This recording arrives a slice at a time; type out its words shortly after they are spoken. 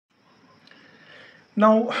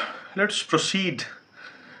Now let's proceed.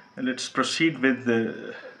 Let's proceed with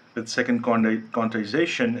the second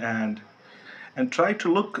quantization and try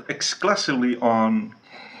to look exclusively on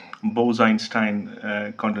Bose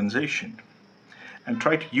Einstein condensation and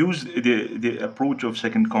try to use the approach of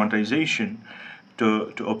second quantization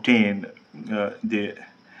to obtain the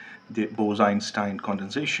Bose Einstein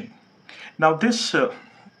condensation. Now this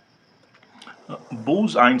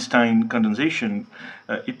Bose Einstein condensation,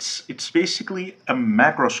 it's basically a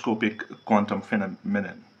macroscopic quantum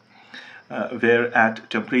phenomenon where at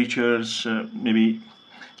temperatures maybe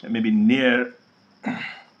near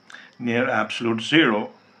absolute zero,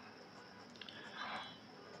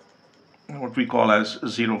 what we call as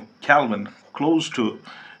 0 Kelvin, close to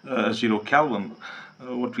 0 Kelvin,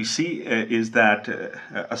 what we see is that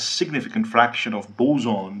a significant fraction of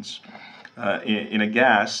bosons in a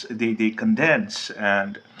gas, they condense,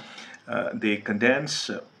 and they condense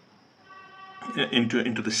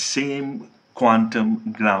into the same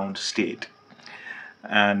quantum ground state,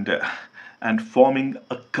 and forming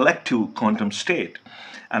a collective quantum state.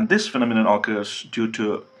 And this phenomenon occurs due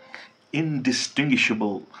to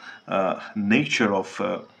indistinguishable nature of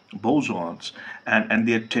bosons, and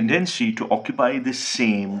their tendency to occupy the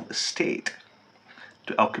same state,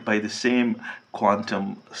 to occupy the same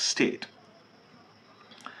quantum state.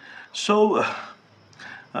 So,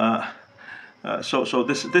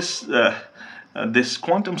 this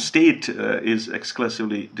quantum state is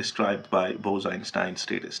exclusively described by Bose-Einstein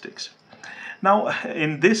statistics. Now,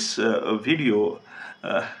 in this video,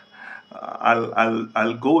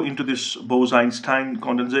 I'll go into this Bose-Einstein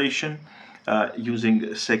condensation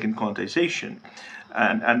using second quantization,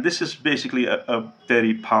 and this is basically a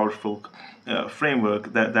very powerful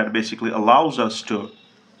framework that basically allows us to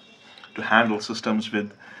handle systems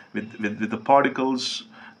with the particles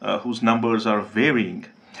whose numbers are varying,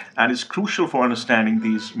 and is crucial for understanding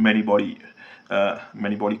these many body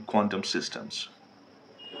quantum systems.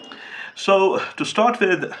 So to start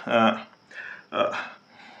with,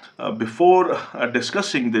 before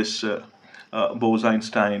discussing this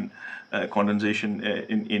Bose-Einstein condensation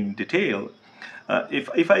in detail,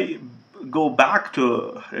 if I go back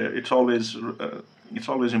to, it's always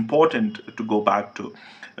important to go back to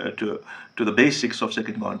the basics of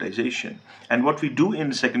second quantization. And what we do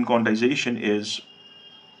in second quantization is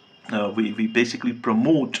we basically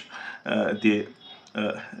promote the,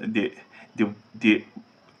 the the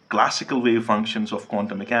classical wave functions of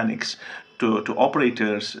quantum mechanics to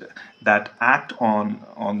operators that act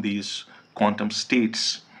on these quantum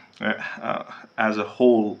states as a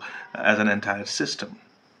whole, as an entire system.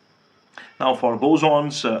 Now, for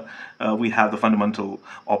bosons, we have the fundamental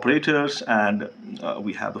operators, and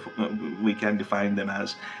we can define them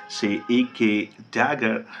as, say, AK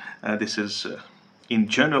dagger. This is, in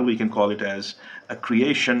general, we can call it as a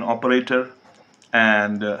creation operator,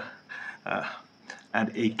 and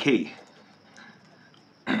AK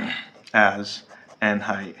as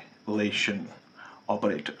annihilation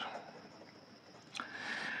operator.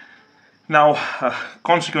 Now,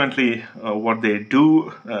 consequently, what they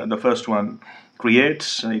do, the first one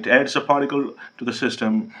creates, and it adds a particle to the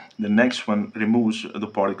system. The next one removes the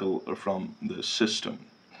particle from the system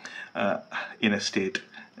in a state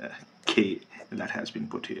K that has been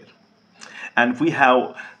put here. And we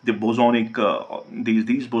have the bosonic,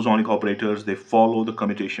 these bosonic operators, they follow the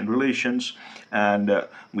commutation relations, and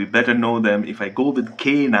we better know them. If I go with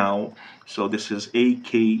K now, so this is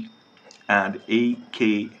AK and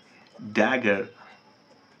AK dagger,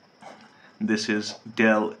 this is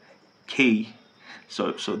del K,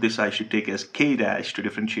 so this I should take as K dash to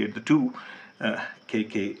differentiate the two,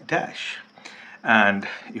 KK dash. And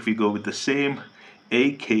if we go with the same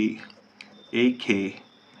AK,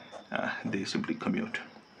 they simply commute.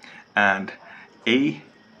 And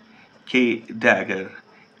AK dagger,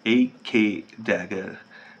 this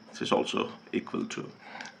is also equal to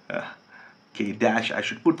K dash. I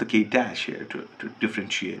should put the K dash here to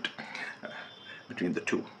differentiate between the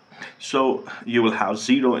two. So you will have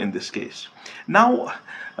 0 in this case. Now,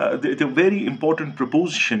 the very important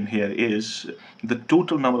proposition here is the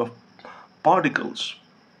total number of particles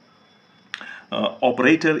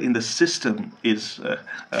operator in the system is,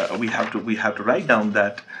 we have to write down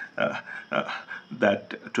that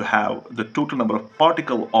that to have the total number of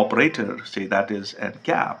particle operator, say that is n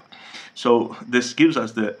cap. So this gives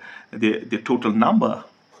us the total number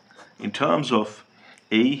in terms of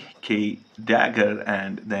AK dagger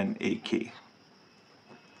and then AK.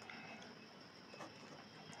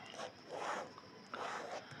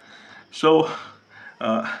 So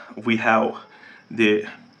we have the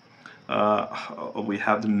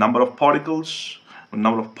number of particles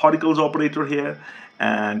number of particles operator here,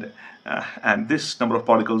 and this number of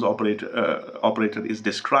particles operator is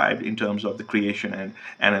described in terms of the creation and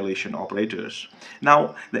annihilation operators.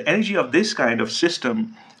 Now, the energy of this kind of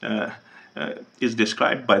system is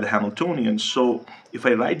described by the Hamiltonian. So if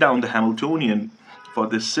I write down the Hamiltonian for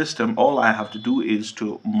this system, all I have to do is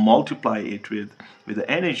to multiply it with the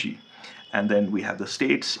energy, and then we have the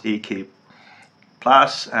states AK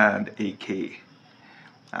plus and AK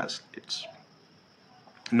as its.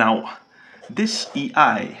 Now, this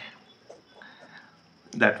EI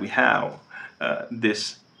that we have,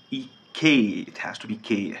 this EK, it has to be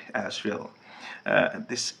K as well.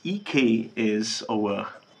 This EK is our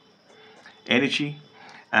energy,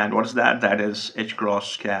 and what is that? That is h cross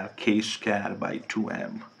square k square by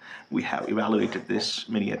 2m. We have evaluated this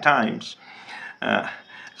many a times.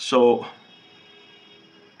 So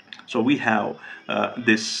we have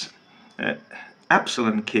this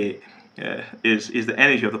epsilon k is the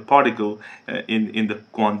energy of the particle in the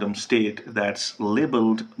quantum state that's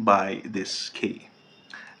labeled by this k,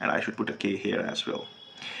 and I should put a k here as well.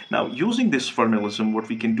 Now, using this formalism, what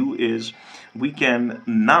we can do is we can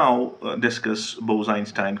now discuss Bose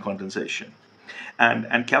Einstein condensation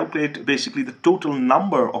and calculate basically the total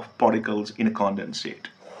number of particles in a condensate.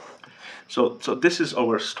 So this is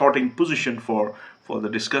our starting position for the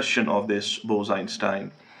discussion of this Bose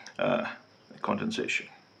Einstein condensation.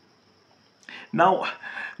 Now,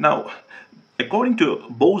 according to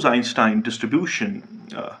Bose Einstein distribution,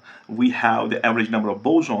 we have the average number of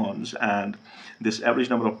bosons, and this average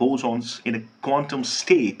number of bosons in a quantum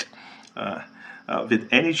state with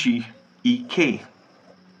energy Ek.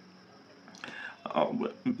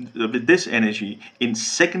 With this energy in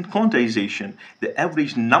second quantization, the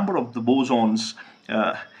average number of the bosons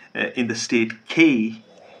in the state K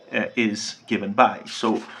is given by.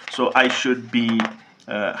 So I should be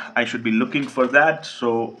looking for that.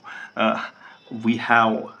 So we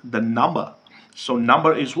have the number. So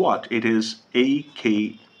number is what? It is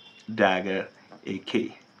AK dagger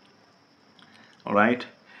AK. All right,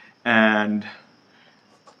 and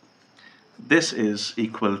this is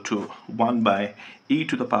equal to 1 by e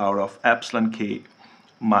to the power of epsilon k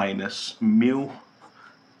minus mu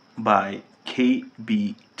by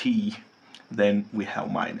kBt. Then we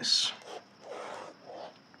have minus.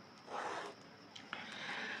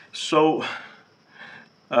 So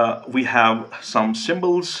we have some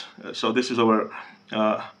symbols. So this is our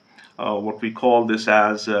what we call this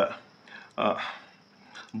as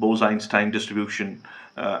Bose Einstein distribution,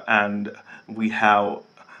 and we have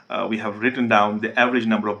written down the average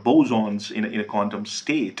number of bosons in a quantum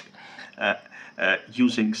state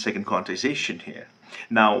using second quantization here.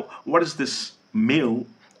 Now, what is this mu?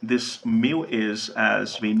 This mu is,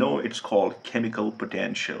 as we know, it's called chemical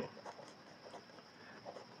potential.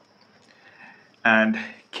 And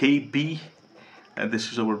Kb,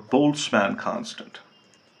 this is our Boltzmann constant.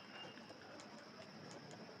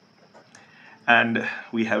 And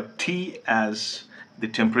we have T as the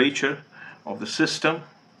temperature of the system.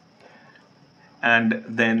 And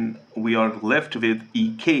then we are left with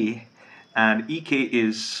Ek, and Ek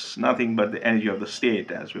is nothing but the energy of the state,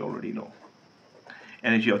 as we already know.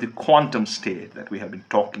 Energy of the quantum state that we have been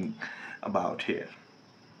talking about here.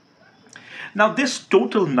 Now, this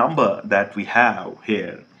total number that we have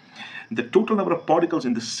here, the total number of particles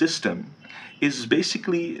in the system, is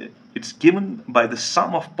basically, it's given by the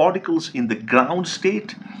sum of particles in the ground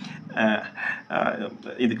state,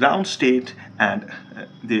 and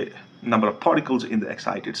the number of particles in the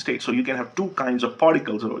excited state. So you can have two kinds of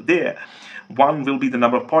particles over there. One will be the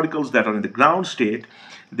number of particles that are in the ground state.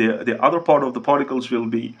 The other part of the particles will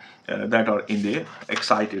be that are in the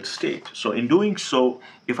excited state. So in doing so,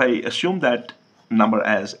 if I assume that number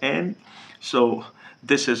as n, so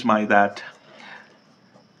this is my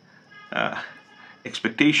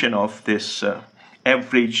expectation of this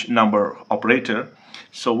average number operator.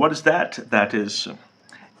 So what is that? That is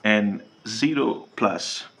n0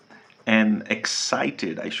 plus n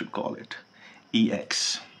excited, I should call it,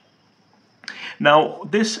 Ex. Now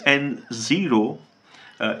this n0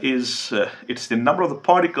 it's the number of the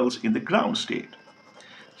particles in the ground state.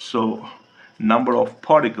 So number of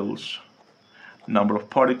particles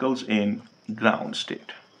in ground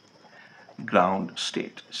state.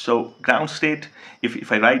 So ground state,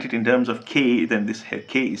 if I write it in terms of k, then this here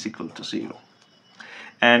k is equal to 0.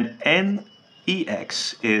 And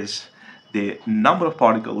Nex is the number of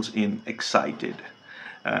particles in excited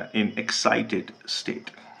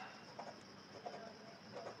state.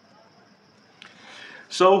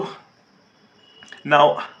 So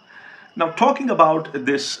now talking about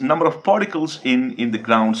this number of particles in the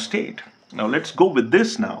ground state. Now let's go with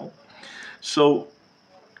this now. So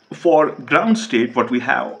for ground state, what we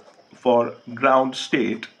have for ground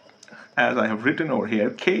state, as I have written over here,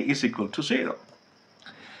 k is equal to 0.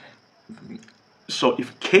 So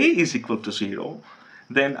if k is equal to 0,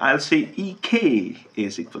 then I'll say Ek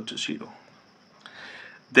is equal to 0.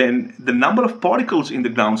 Then the number of particles in the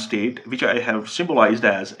ground state, which I have symbolized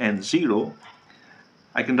as N0,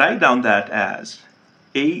 I can write down that as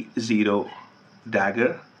A0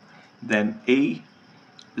 dagger, then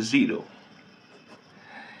A0.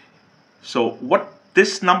 So what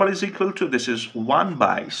this number is equal to, this is 1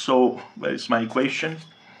 by, so where is my equation?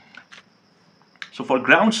 So for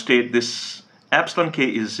ground state, this epsilon k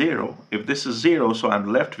is 0. If this is 0, so I'm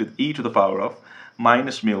left with e to the power of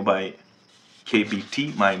minus mu by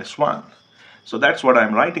kbt minus 1. So that's what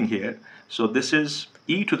I'm writing here. So this is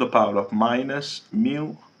e to the power of minus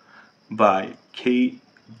mu by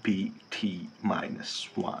kbt minus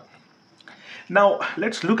 1. Now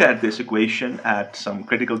let's look at this equation at some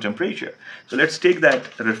critical temperature. So let's take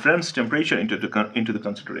that reference temperature into the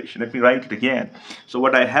consideration. Let me write it again. So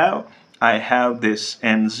what I have this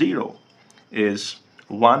N0 is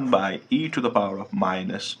 1 by e to the power of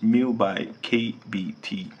minus mu by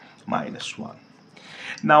kbt minus 1.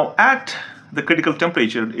 Now at the critical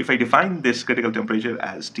temperature, if I define this critical temperature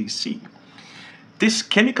as Tc, this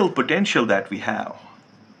chemical potential that we have,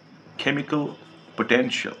 chemical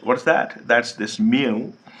potential, what's that? That's this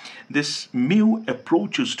mu. This mu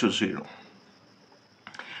approaches to 0.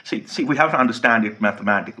 See, we have to understand it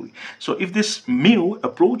mathematically. So if this mu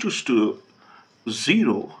approaches to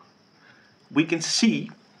 0, we can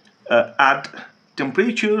see at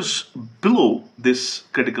temperatures below this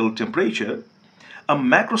critical temperature, a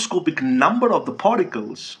macroscopic number of the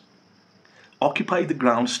particles occupy the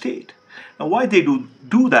ground state. Now why they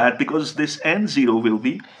do that? Because this N0 will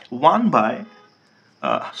be 1 by,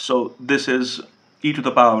 so this is e to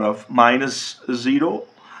the power of minus 0,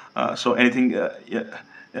 so anything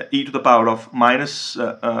e to the power of minus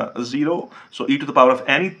 0, so e to the power of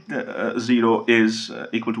any 0 is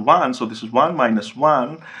equal to 1, so this is 1 minus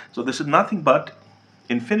 1, so this is nothing but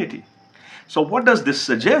infinity. So what does this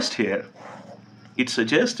suggest here? It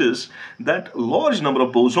suggests that large number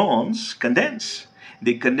of bosons condense.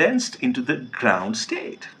 They condensed into the ground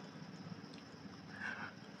state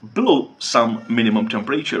below some minimum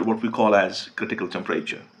temperature, what we call as critical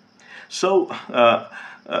temperature. So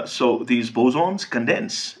these bosons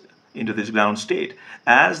condense into this ground state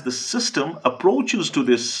as the system approaches to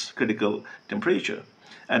this critical temperature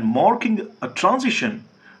and marking a transition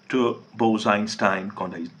to Bose Einstein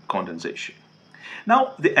condensation.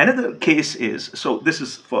 Now another case is, so this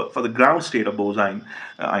is for the ground state of Bose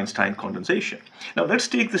Einstein condensation. Now let's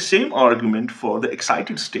take the same argument for the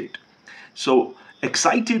excited state. So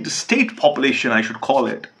excited state population, I should call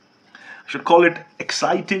it. I should call it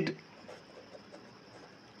excited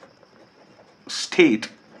state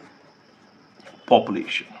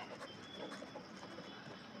population.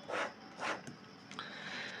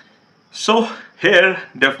 So here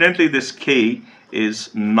definitely this k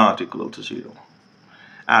is not equal to 0,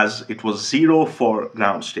 as it was 0 for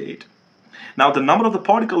ground state. Now the number of the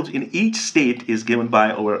particles in each state is given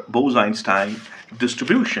by our Bose Einstein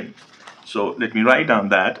distribution. So let me write down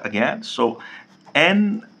that again. So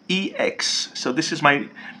NEX, so this is my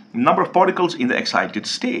number of particles in the excited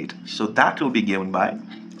state. So that will be given by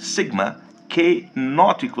sigma k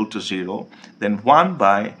not equal to 0, then 1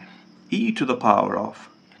 by e to the power of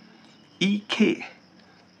Ek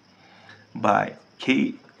by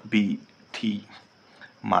kBT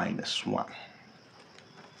minus 1.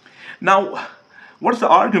 Now, what's the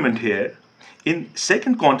argument here? In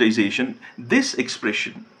second quantization, this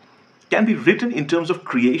expression can be written in terms of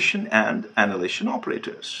creation and annihilation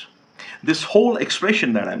operators. This whole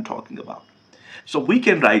expression that I'm talking about. So we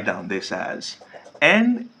can write down this as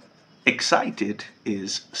N excited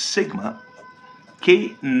is sigma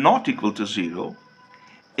k not equal to 0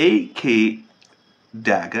 Ak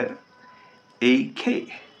dagger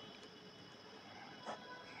Ak.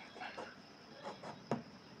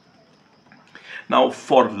 Now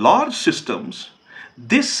for large systems,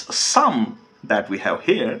 this sum that we have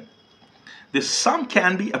here, this sum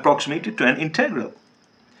can be approximated to an integral.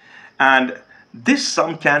 And this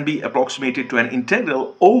sum can be approximated to an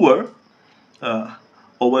integral over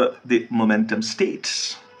the momentum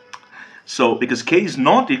states. So because k is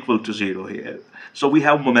not equal to 0 here, so we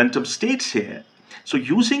have momentum states here. So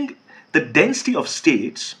using the density of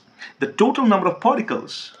states, the total number of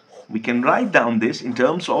particles, we can write down this in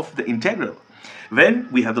terms of the integral.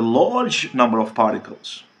 When we have the large number of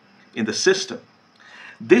particles in the system,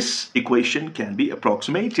 this equation can be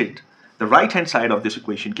approximated. the right hand side of this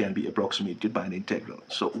equation can be approximated by an integral.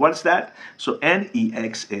 So what's that? So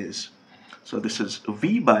Nex is, so this is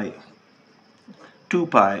v by 2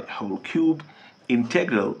 pi whole cube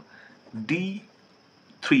integral d3k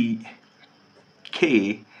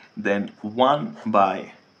then 1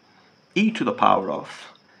 by e to the power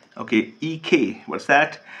of, okay, ek, what's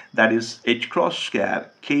that? That is h cross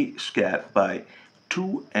square k square by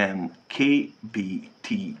 2m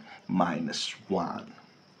kbt minus 1.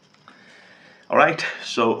 All right,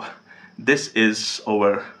 so this is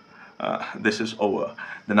over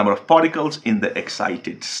the number of particles in the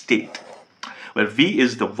excited state, where v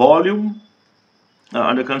is the volume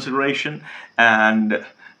under consideration, and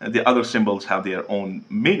the other symbols have their own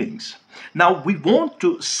meanings. Now we want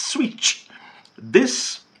to switch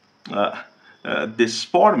this this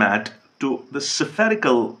format to the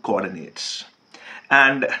spherical coordinates,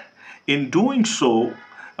 and in doing so,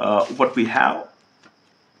 what we have,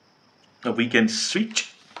 we can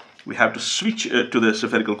switch. We have to switch to the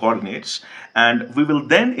spherical coordinates, and we will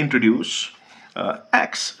then introduce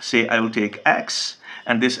x. Say I will take x,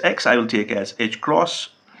 and this x I will take as h cross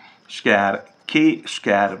square k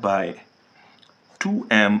square by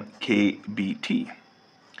 2m kbt.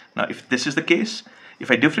 Now if this is the case,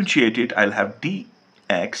 if I differentiate it, I'll have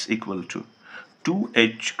dx equal to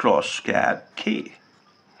 2h cross square k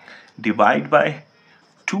divided by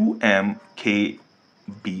 2m kbt.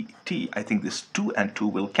 I think this 2 and 2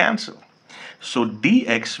 will cancel. So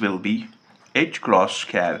dx will be h cross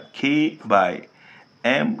square k by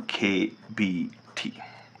mkbt.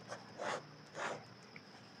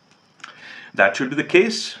 That should be the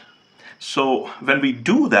case. So when we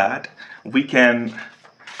do that, we can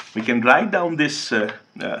write down this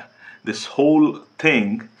this whole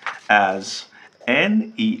thing as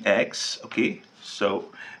Nex. Okay,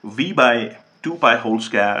 so v by 2 pi whole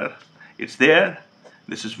square, it's there.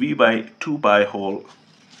 This is v by 2 pi whole,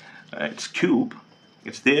 it's cube,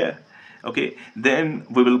 it's there. Okay, then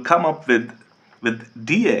we will come up with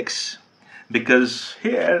dx, because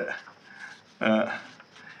here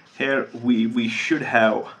here we should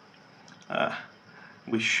have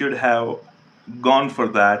gone for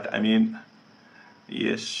that. I mean,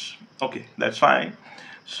 yes, okay, that's fine.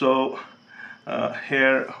 So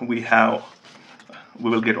here we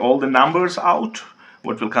will get all the numbers out.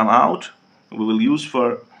 What will come out, we will use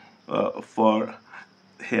for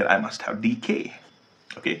here I must have dk.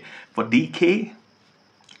 Okay, for dk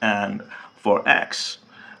and for x,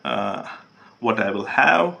 what I will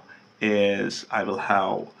have is I will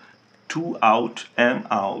have 2 out m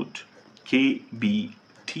out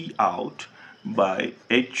kbt out by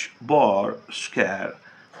h bar square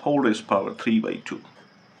whole raised power 3 by 2.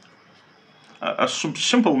 A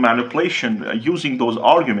simple manipulation using those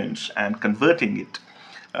arguments and converting it,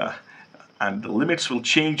 and the limits will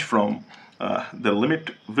change from the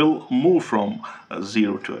limit will move from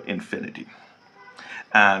 0 to infinity,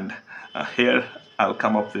 and here I'll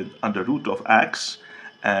come up with under root of x,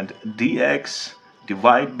 and dx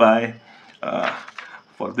divide by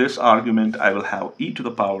for this argument I will have e to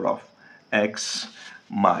the power of x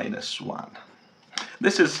minus 1.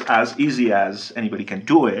 This is as easy as anybody can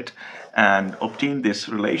do it, and obtain this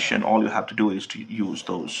relation. All you have to do is to use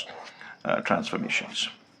those transformations.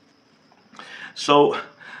 So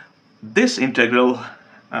this integral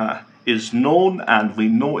is known, and we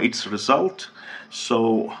know its result.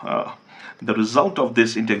 So the result of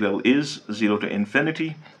this integral is 0 to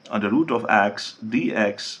infinity under root of x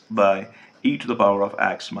dx by e to the power of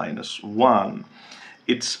x minus 1.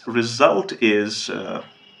 Its result is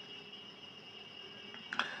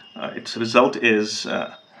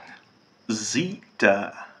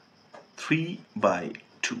zeta 3 by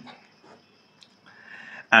 2,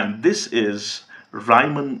 and this is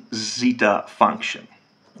Riemann zeta function.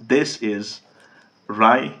 This is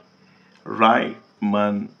Riemann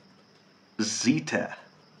zeta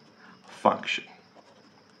function.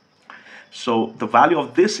 So the value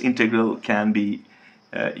of this integral can be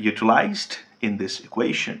utilized in this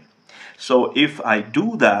equation. So if I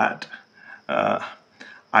do that, I'll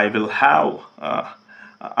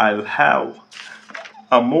have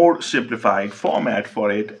a more simplified format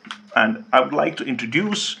for it, and I would like to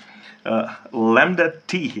introduce lambda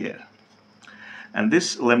t here, and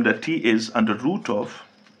this lambda t is under root of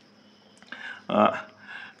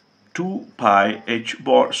 2 pi h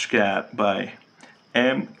bar square by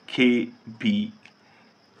mkbt,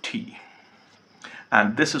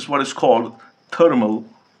 and this is what is called thermal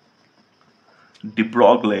de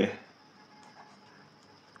Broglie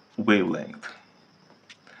wavelength.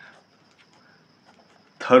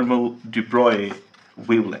 Thermal de Broglie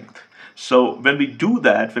wavelength. So when we do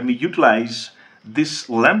that, when we utilize this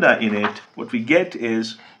lambda in it, what we get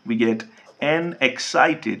is, we get n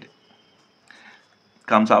excited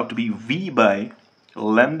comes out to be v by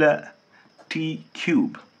lambda t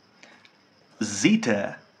cube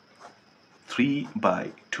zeta 3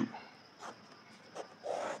 by 2.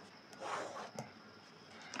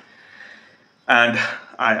 And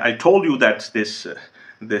I told you that this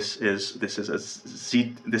is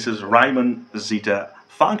Riemann zeta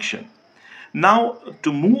function. Now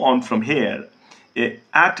to move on from here,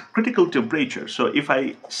 at critical temperature, so if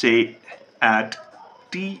I say at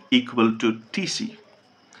T equal to Tc,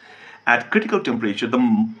 at critical temperature,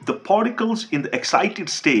 the particles in the excited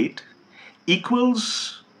state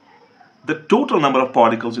equals the total number of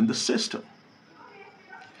particles in the system.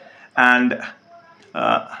 And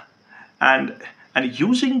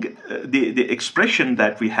using the expression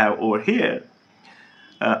that we have over here,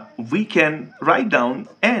 we can write down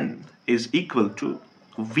n is equal to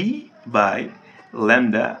v by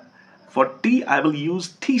lambda. For t, I will use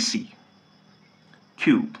Tc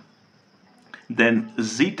cube, then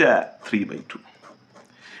zeta 3 by 2.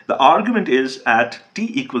 The argument is at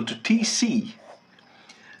t equal to Tc,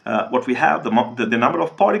 what we have, the number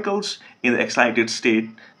of particles in the excited state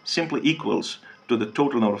simply equals to the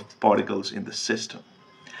total number of particles in the system.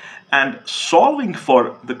 And solving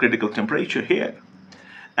for the critical temperature here,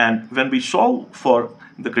 and when we solve for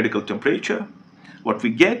the critical temperature, what we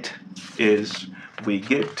get is we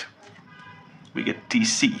get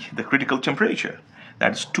Tc, the critical temperature.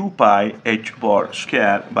 That's 2 pi h bar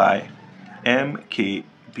square by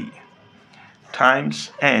mkb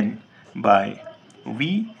times n by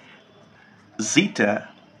v zeta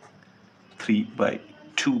 3 by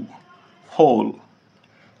 2 whole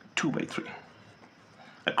 2 by 3.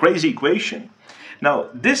 A crazy equation. Now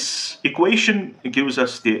this equation gives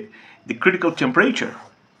us the critical temperature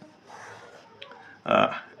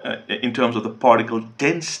in terms of the particle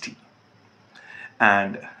density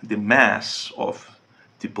and the mass of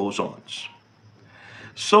the bosons.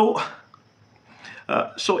 So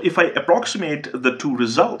if I approximate the two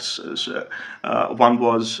results, one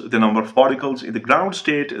was the number of particles in the ground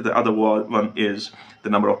state, the other one is the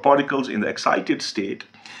number of particles in the excited state.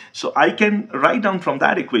 So I can write down from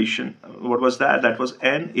that equation, what was that? That was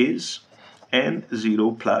n is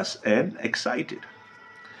n0 plus n excited.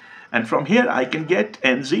 And from here I can get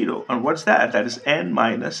n0. And what's that? That is n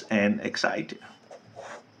minus n excited.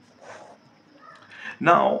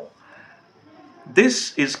 Now,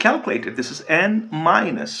 this is calculated. This is n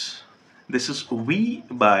minus, this is v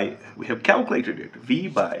by, we have calculated it, v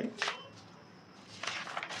by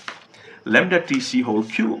lambda Tc whole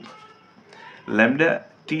cube. Lambda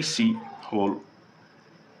Tc whole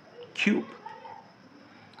cube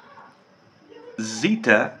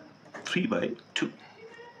zeta 3 by 2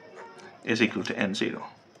 is equal to n0.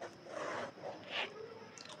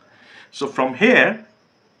 So from here,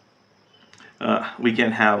 we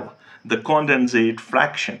can have the condensate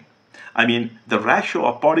fraction. I mean the ratio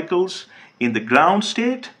of particles in the ground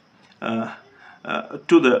state to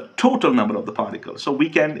the total number of the particles. So we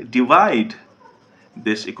can divide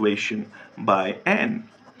this equation by n.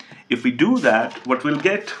 If we do that, what we'll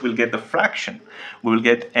get the fraction. We will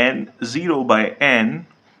get n0 by n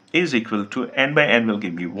is equal to, n by n will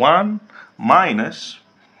give me 1 minus,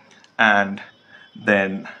 and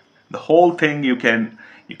then the whole thing, you can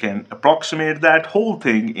approximate that whole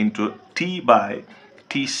thing into T by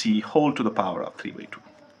Tc whole to the power of 3 by 2.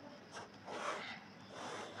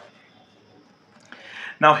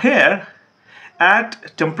 Now here,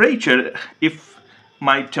 at temperature, if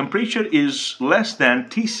my temperature is less than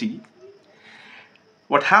Tc,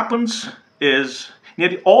 what happens is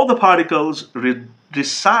nearly all the particles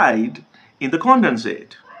reside in the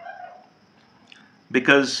condensate.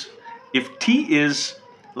 Because if T is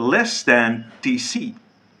less than Tc,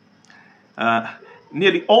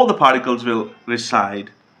 nearly all the particles will reside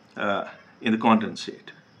in the condensate.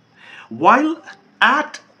 While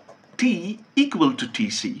at T equal to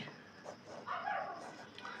Tc,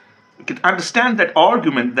 you can understand that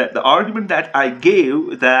argument, that the argument that I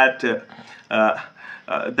gave, that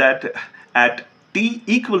that at T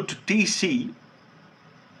equal to Tc,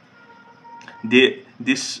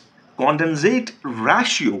 this condensate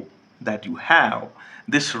ratio that you have,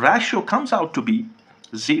 this ratio comes out to be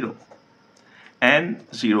 0.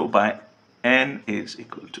 n0 by n is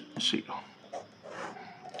equal to 0.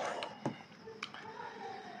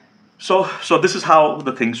 So this is how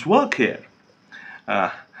the things work here.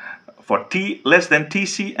 For T less than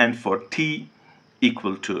Tc and for T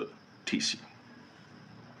equal to Tc.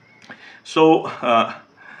 So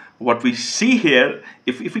what we see here,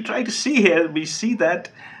 if we try to see here, we see that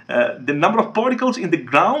the number of particles in the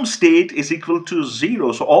ground state is equal to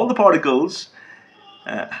 0. So all the particles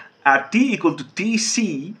at t equal to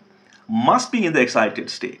Tc must be in the excited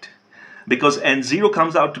state, because n0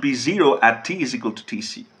 comes out to be 0 at t is equal to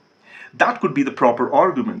Tc. That could be the proper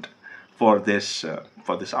argument for this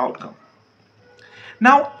outcome.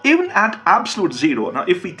 Now, even at absolute 0, now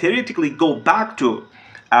if we theoretically go back to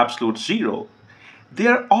absolute 0,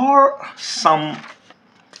 there are some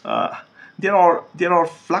there are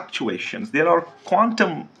fluctuations. There are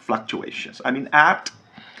quantum fluctuations. I mean, at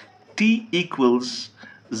t equals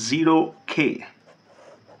 0k,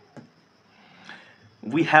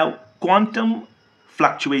 we have quantum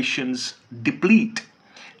fluctuations deplete.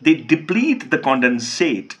 They deplete the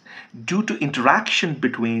condensate due to interaction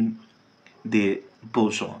between the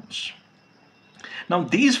bosons. Now,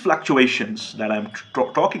 these fluctuations that I'm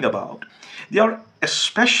talking about, they are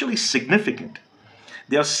especially significant.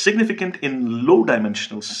 They are significant in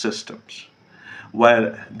low-dimensional systems,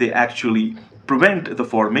 where they actually prevent the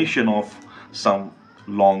formation of some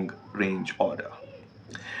long-range order.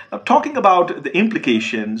 Now, talking about the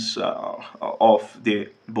implications of the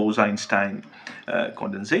Bose Einstein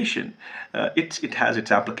condensation, it has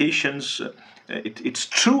its applications. It's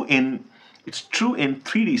true in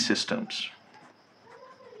 3D systems,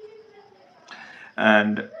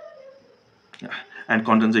 and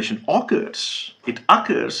condensation occurs. It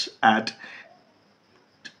occurs at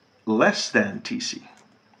less than Tc.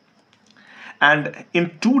 And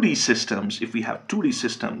in 2D systems, if we have 2D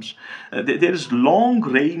systems, there is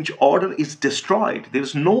long-range order is destroyed. There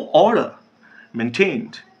is no order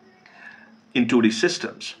maintained in 2D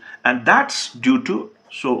systems. And that's due to,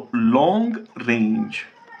 so long-range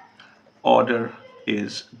order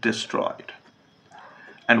is destroyed.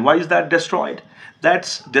 And why is that destroyed?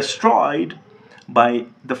 That's destroyed by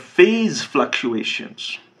the phase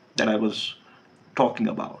fluctuations that I was talking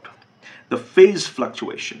about. The phase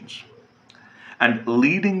fluctuations, and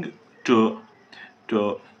leading to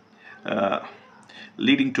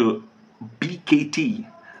BKT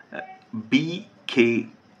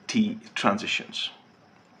transitions.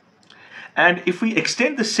 And if we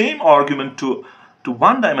extend the same argument to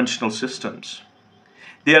one-dimensional systems,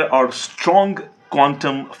 there are strong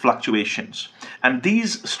quantum fluctuations, and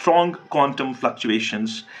these strong quantum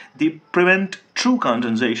fluctuations, they prevent true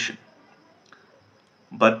condensation,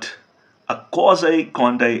 but a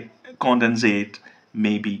quasi-condensate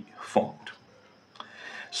may be formed.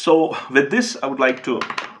 So with this, I would like to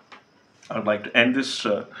end this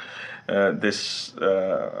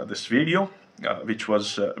this video, which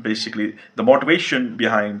was basically the motivation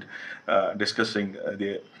behind discussing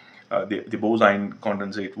the Bose-Einstein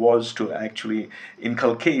condensate was to actually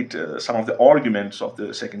inculcate some of the arguments of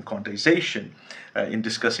the second quantization in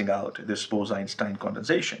discussing out this Bose-Einstein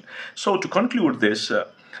condensation. So to conclude this,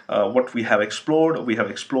 what we have explored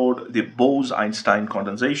the Bose-Einstein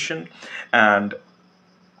condensation, and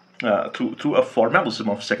through a formalism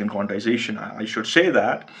of second quantization, I should say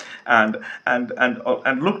that, and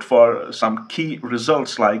looked for some key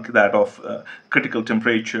results like that of critical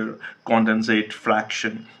temperature, condensate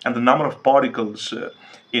fraction, and the number of particles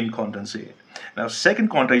in condensate. Now,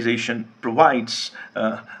 second quantization provides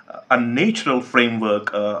a natural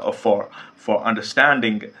framework for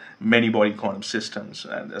understanding many-body quantum systems,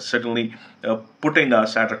 and certainly putting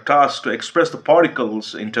us at a task to express the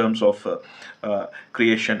particles in terms of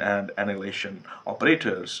creation and annihilation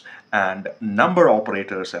operators and number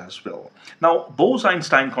operators as well. Now,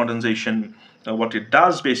 Bose-Einstein condensation, what it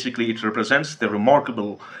does basically, it represents the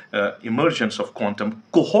remarkable emergence of quantum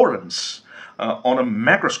coherence on a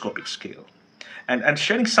macroscopic scale, and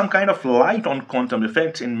shedding some kind of light on quantum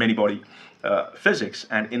effects in many-body physics,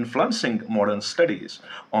 and influencing modern studies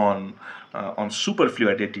on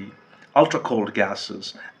superfluidity, ultra-cold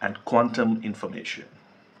gases, and quantum information.